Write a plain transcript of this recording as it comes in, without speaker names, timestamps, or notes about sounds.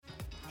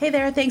Hey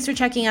there, thanks for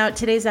checking out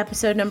today's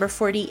episode number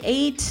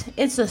 48.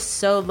 It's a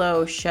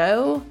solo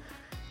show.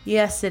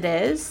 Yes, it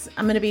is.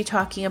 I'm going to be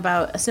talking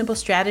about a simple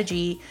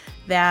strategy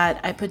that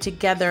I put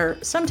together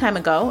some time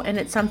ago, and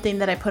it's something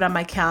that I put on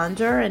my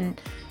calendar and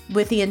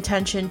with the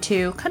intention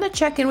to kind of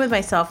check in with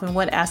myself and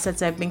what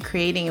assets I've been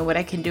creating and what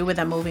I can do with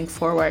them moving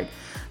forward.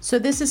 So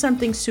this is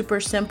something super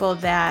simple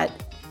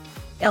that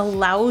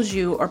allows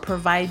you or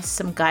provides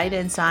some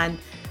guidance on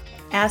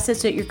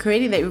assets that you're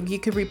creating that you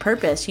could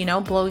repurpose,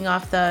 blowing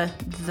off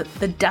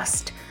the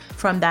dust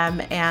from them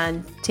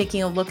and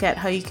taking a look at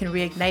how you can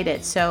reignite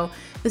it. So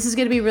this is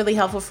going to be really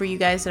helpful for you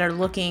guys that are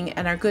looking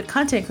and are good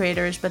content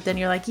creators, but then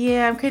you're like,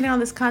 yeah, I'm creating all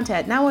this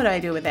content. Now what do I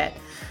do with it?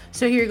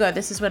 So here you go.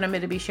 This is what I'm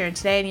going to be sharing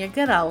today, and you're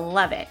going to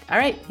love it. All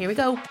right, here we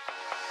go.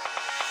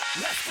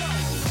 Let's go.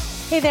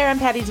 Hey there, I'm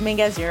Patty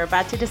Dominguez. You're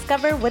about to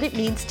discover what it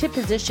means to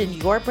position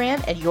your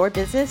brand and your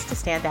business to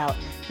stand out.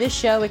 This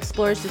show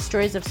explores the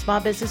stories of small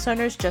business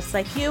owners just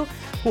like you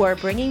who are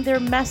bringing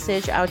their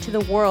message out to the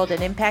world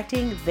and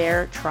impacting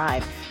their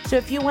tribe. So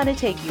if you want to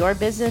take your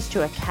business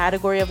to a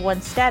category of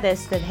one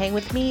status, then hang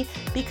with me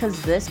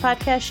because this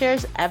podcast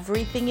shares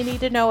everything you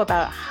need to know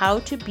about how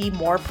to be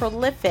more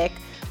prolific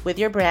with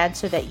your brand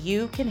so that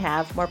you can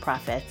have more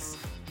profits.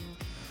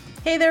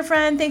 Hey there,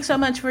 friend. Thanks so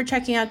much for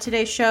checking out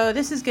today's show.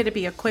 This is going to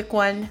be a quick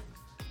one,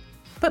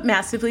 but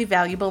massively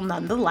valuable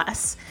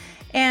nonetheless.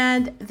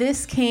 And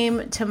this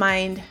came to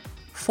mind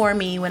for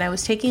me when I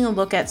was taking a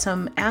look at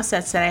some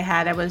assets that I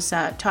had. I was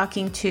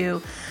talking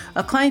to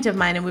a client of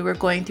mine and we were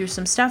going through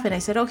some stuff. And I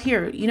said,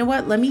 here, you know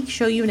what? Let me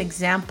show you an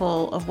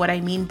example of what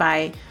I mean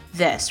by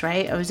this,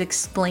 right? I was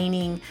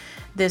explaining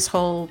this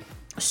whole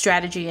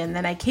strategy. And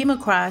then I came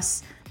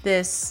across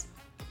this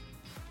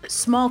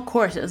small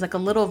course. It was like a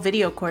little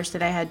video course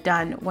that I had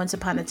done once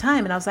upon a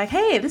time. And I was like,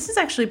 hey, this is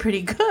actually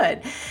pretty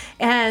good.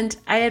 And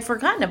I had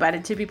forgotten about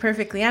it, to be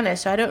perfectly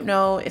honest. So I don't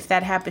know if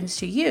that happens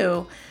to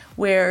you,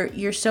 where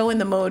you're so in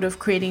the mode of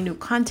creating new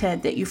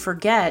content that you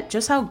forget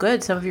just how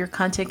good some of your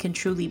content can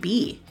truly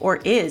be, or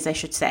is, I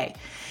should say.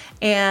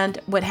 And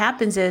what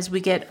happens is we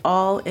get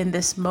all in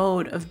this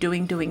mode of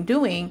doing,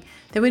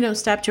 then we don't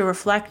stop to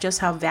reflect just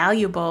how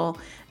valuable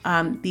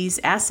these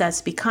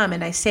assets become.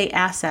 And I say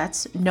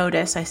assets,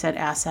 notice I said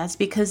assets,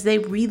 because they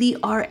really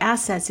are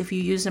assets if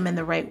you use them in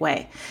the right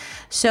way.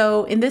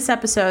 So in this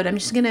episode, I'm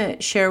just going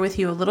to share with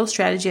you a little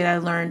strategy that I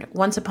learned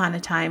once upon a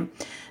time,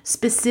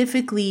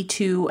 specifically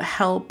to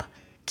help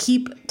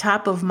keep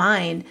top of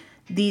mind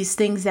these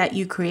things that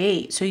you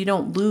create so you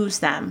don't lose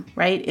them,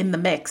 right, in the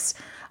mix.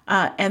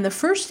 And the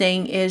first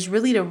thing is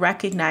really to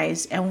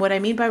recognize, and what I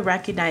mean by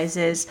recognize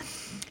is,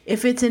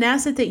 if it's an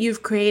asset that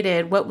you've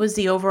created, what was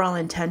the overall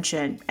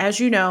intention? As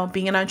you know,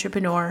 being an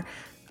entrepreneur,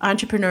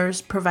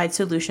 entrepreneurs provide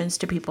solutions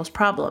to people's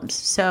problems.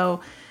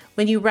 So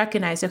when you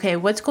recognize, okay,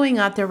 what's going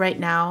out there right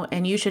now,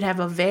 and you should have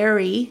a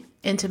very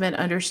intimate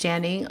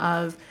understanding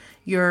of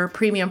your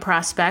premium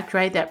prospect,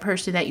 right? That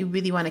person that you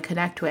really want to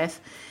connect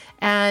with.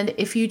 And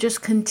if you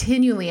just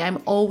continually,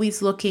 I'm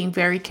always looking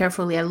very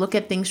carefully. I look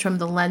at things from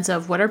the lens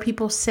of what are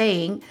people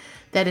saying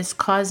that is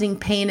causing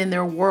pain in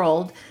their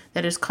world,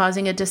 that is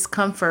causing a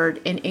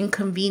discomfort, an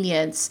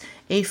inconvenience,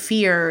 a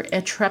fear,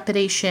 a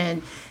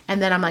trepidation.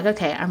 And then I'm like,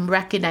 okay, I'm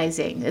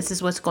recognizing this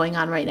is what's going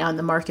on right now in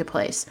the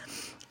marketplace.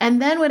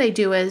 And then what I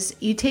do is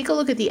you take a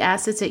look at the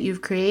assets that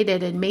you've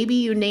created, and maybe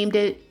you named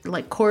it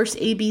like course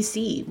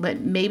ABC, but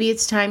maybe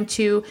it's time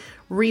to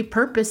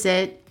repurpose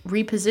it,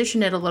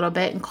 reposition it a little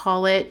bit and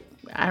call it,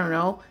 I don't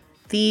know,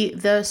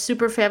 the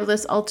super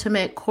fabulous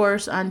ultimate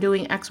course on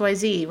doing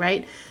XYZ,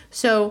 right?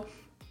 So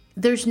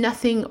there's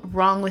nothing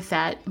wrong with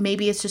that.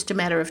 Maybe it's just a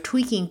matter of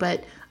tweaking,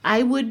 but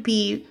I would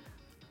be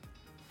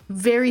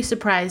very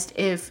surprised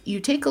if you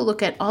take a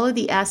look at all of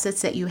the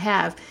assets that you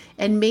have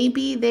and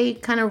maybe they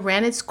kind of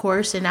ran its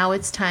course and now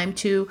it's time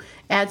to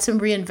add some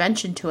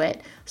reinvention to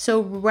it.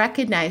 So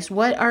recognize,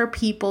 what are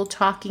people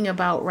talking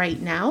about right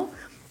now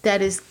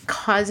that is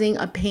causing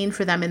a pain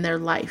for them in their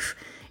life?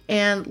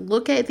 And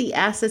look at the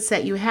assets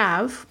that you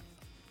have,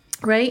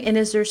 right? And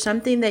is there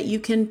something that you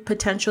can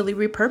potentially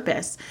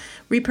repurpose?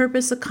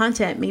 Repurpose the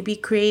content, maybe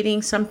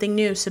creating something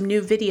new, some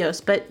new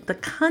videos, but the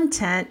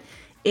content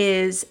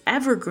is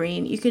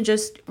evergreen. You can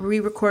just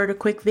re-record a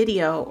quick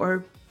video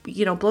or,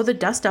 blow the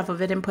dust off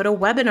of it and put a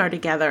webinar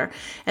together.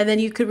 And then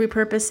you could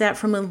repurpose that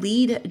from a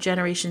lead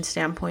generation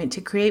standpoint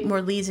to create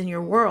more leads in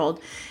your world.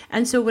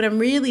 And so what I'm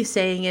really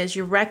saying is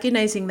you're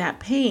recognizing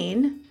that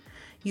pain,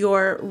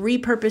 you're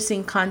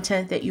repurposing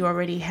content that you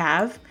already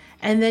have,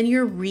 and then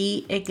you're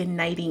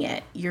reigniting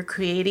it. You're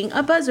creating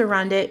a buzz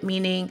around it,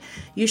 meaning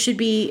you should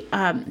be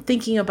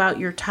thinking about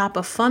your top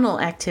of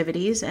funnel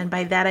activities. And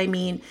by that, I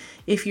mean,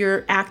 if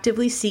you're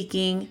actively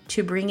seeking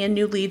to bring in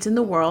new leads in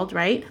the world,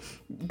 right?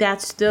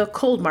 That's the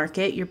cold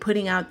market. You're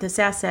putting out this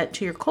asset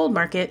to your cold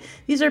market.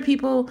 These are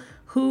people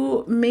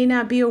who may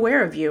not be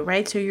aware of you,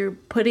 right? So you're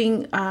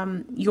putting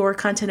your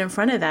content in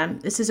front of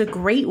them. This is a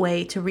great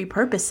way to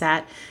repurpose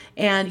that.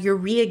 And you're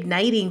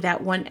reigniting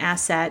that one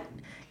asset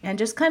and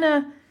just kind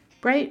of,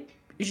 right,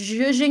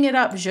 zhuzhing it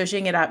up,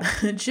 zhuzhing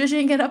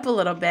it up a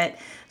little bit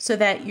so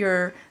that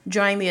you're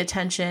drawing the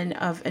attention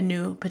of a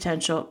new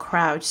potential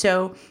crowd.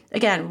 So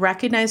again,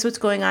 recognize what's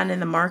going on in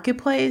the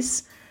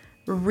marketplace,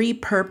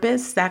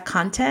 repurpose that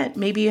content.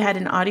 Maybe you had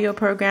an audio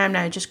program,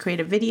 now just create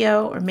a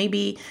video, or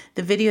maybe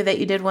the video that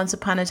you did once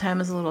upon a time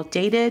was a little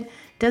dated.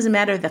 Doesn't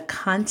matter. The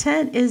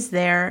content is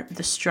there.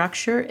 The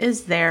structure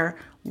is there.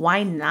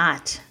 Why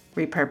not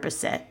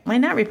repurpose it? Why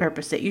not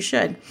repurpose it? You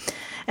should.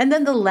 And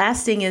then the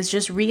last thing is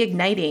just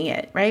reigniting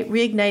it, right?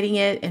 Reigniting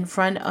it in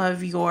front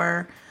of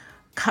your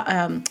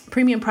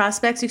premium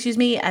prospects,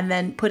 and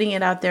then putting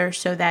it out there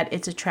so that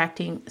it's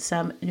attracting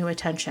some new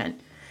attention.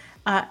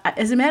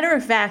 As a matter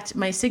of fact,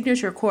 my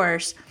signature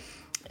course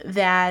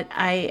that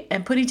I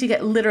am putting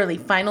together, literally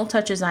final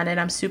touches on it,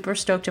 I'm super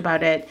stoked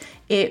about it.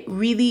 It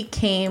really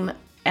came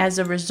as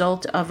a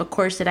result of a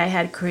course that I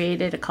had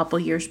created a couple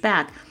years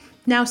back.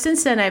 Now,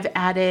 since then, I've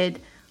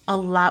added a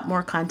lot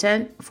more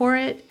content for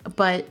it,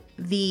 but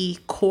the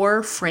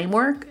core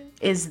framework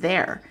is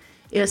there.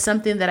 It was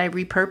something that I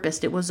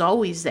repurposed. It was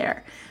always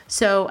there.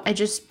 So I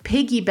just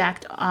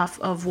piggybacked off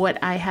of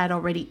what I had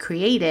already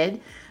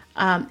created,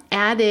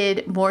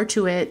 added more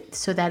to it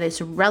so that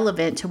it's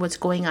relevant to what's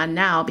going on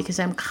now, because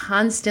I'm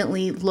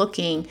constantly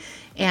looking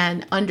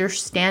and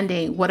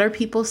understanding what are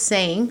people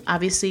saying.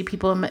 Obviously,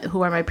 people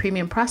who are my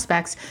premium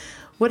prospects,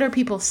 what are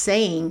people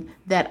saying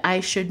that I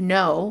should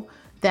know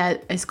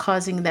that is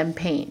causing them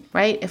pain,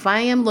 right? If I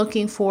am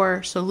looking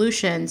for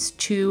solutions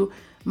to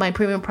my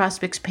premium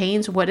prospects'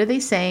 pains, what are they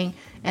saying,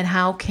 and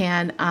how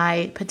can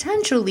I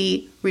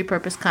potentially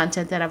repurpose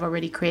content that I've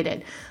already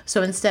created?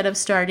 So instead of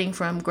starting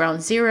from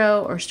ground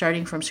zero or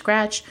starting from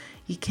scratch,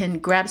 you can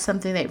grab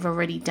something that you've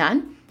already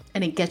done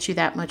and it gets you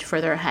that much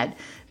further ahead,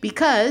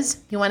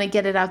 because you want to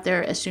get it out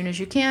there as soon as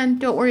you can.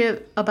 Don't worry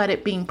about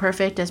it being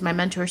perfect. As my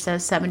mentor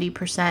says,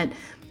 70%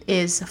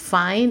 is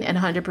fine and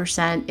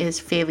 100% is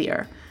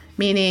failure.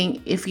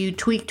 Meaning if you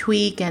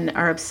tweak and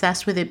are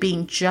obsessed with it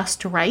being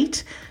just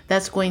right,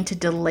 that's going to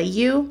delay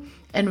you.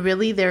 And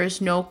really there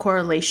is no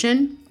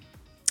correlation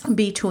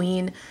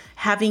between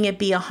having it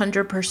be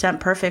 100%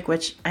 perfect,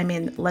 which, I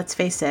mean, let's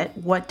face it,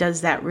 what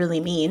does that really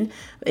mean?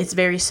 It's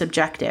very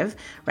subjective,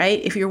 right?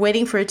 If you're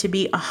waiting for it to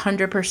be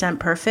 100%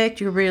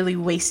 perfect, you're really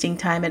wasting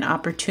time and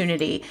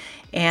opportunity.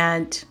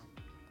 And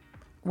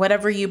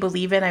whatever you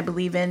believe in, I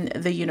believe in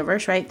the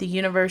universe, right? The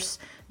universe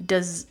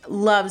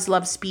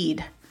loves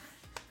speed.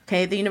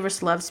 Okay, the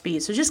universe loves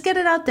speed. So just get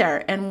it out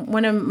there. And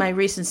one of my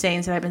recent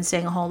sayings that I've been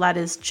saying a whole lot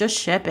is just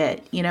ship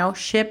it,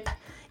 ship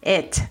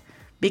it,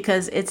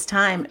 because it's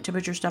time to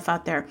put your stuff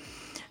out there.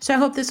 So I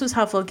hope this was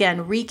helpful.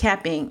 Again,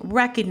 recapping,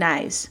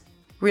 recognize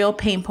real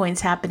pain points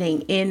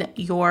happening in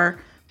your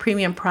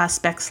premium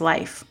prospect's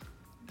life.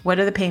 What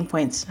are the pain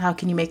points? How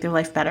can you make their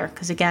life better?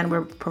 Because again,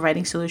 we're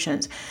providing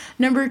solutions.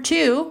 Number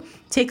 2,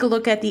 take a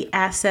look at the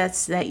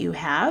assets that you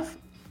have.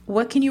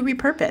 What can you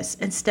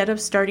repurpose? Instead of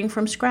starting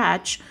from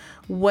scratch,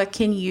 what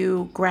can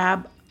you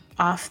grab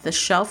off the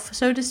shelf,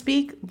 so to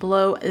speak,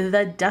 blow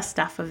the dust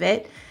off of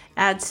it,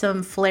 add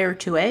some flair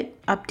to it,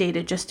 update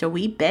it just a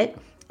wee bit,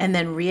 and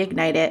then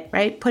reignite it,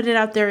 right? Put it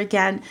out there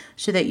again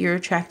so that you're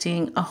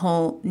attracting a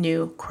whole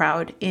new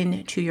crowd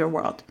into your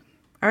world.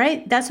 All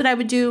right, that's what I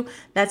would do.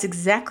 That's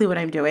exactly what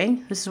I'm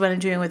doing. This is what I'm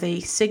doing with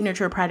a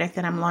signature product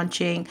that I'm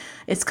launching.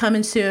 It's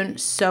coming soon.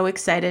 So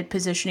excited.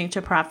 Positioning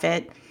to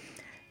Profit.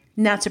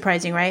 Not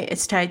surprising, right?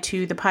 It's tied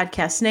to the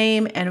podcast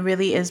name and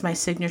really is my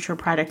signature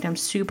product. I'm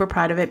super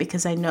proud of it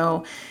because I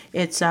know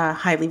it's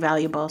highly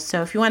valuable.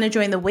 So if you want to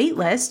join the wait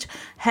list,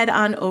 head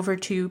on over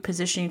to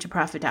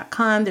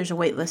positioningtoprofit.com. There's a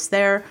wait list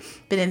there.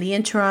 But in the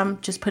interim,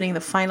 just putting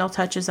the final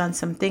touches on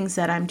some things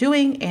that I'm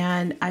doing,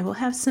 and I will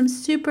have some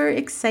super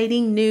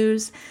exciting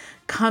news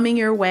coming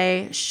your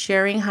way,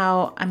 sharing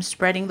how I'm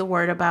spreading the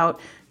word about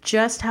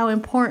just how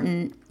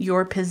important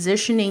your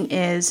positioning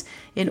is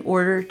in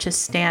order to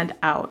stand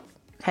out.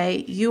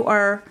 Okay, you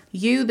are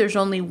you. There's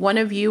only one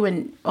of you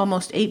and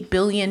almost 8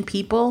 billion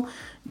people.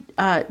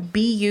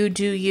 Be you,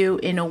 do you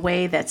in a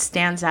way that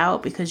stands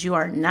out, because you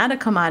are not a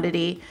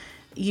commodity.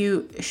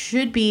 You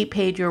should be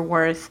paid your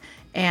worth.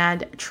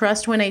 And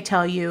trust when I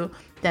tell you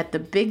that the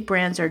big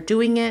brands are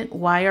doing it.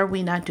 Why are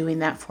we not doing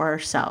that for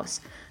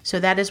ourselves? So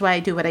that is why I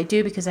do what I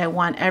do, because I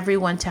want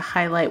everyone to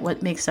highlight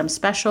what makes them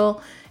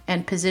special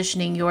and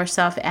positioning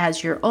yourself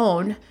as your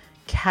own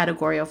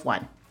category of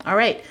one. All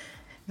right.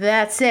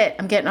 That's it.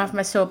 I'm getting off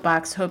my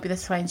soapbox. Hope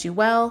this finds you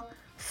well,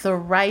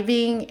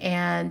 thriving,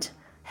 and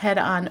head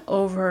on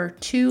over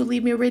to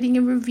leave me a rating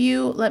and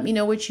review. Let me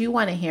know what you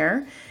want to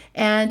hear.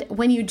 And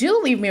when you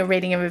do leave me a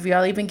rating and review,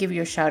 I'll even give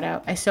you a shout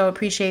out. I so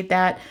appreciate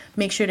that.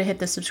 Make sure to hit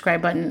the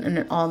subscribe button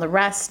and all the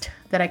rest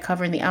that I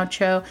cover in the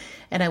outro.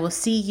 And I will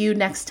see you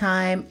next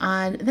time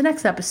on the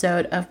next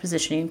episode of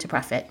Positioning to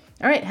Profit.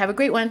 All right. Have a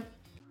great one.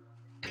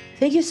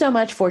 Thank you so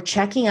much for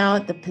checking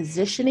out the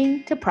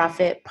Positioning to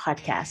Profit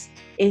podcast.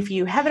 If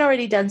you haven't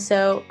already done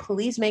so,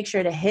 please make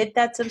sure to hit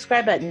that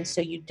subscribe button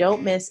so you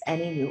don't miss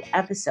any new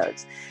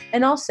episodes.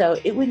 And also,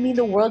 it would mean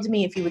the world to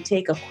me if you would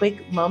take a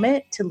quick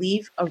moment to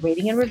leave a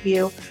rating and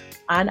review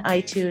on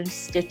iTunes,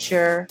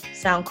 Stitcher,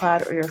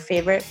 SoundCloud, or your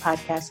favorite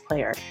podcast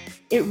player.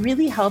 It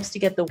really helps to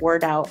get the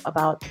word out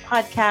about the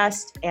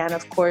podcast and,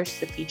 of course,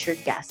 the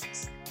featured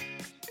guests.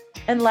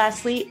 And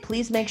lastly,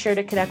 please make sure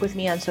to connect with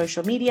me on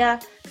social media,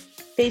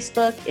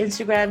 Facebook,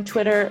 Instagram,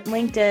 Twitter,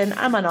 LinkedIn.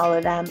 I'm on all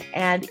of them.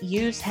 And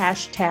use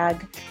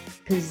hashtag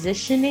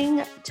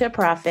positioning to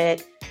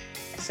profit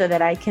so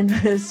that I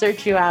can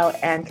search you out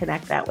and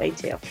connect that way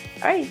too.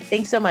 All right.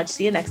 Thanks so much.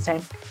 See you next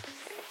time.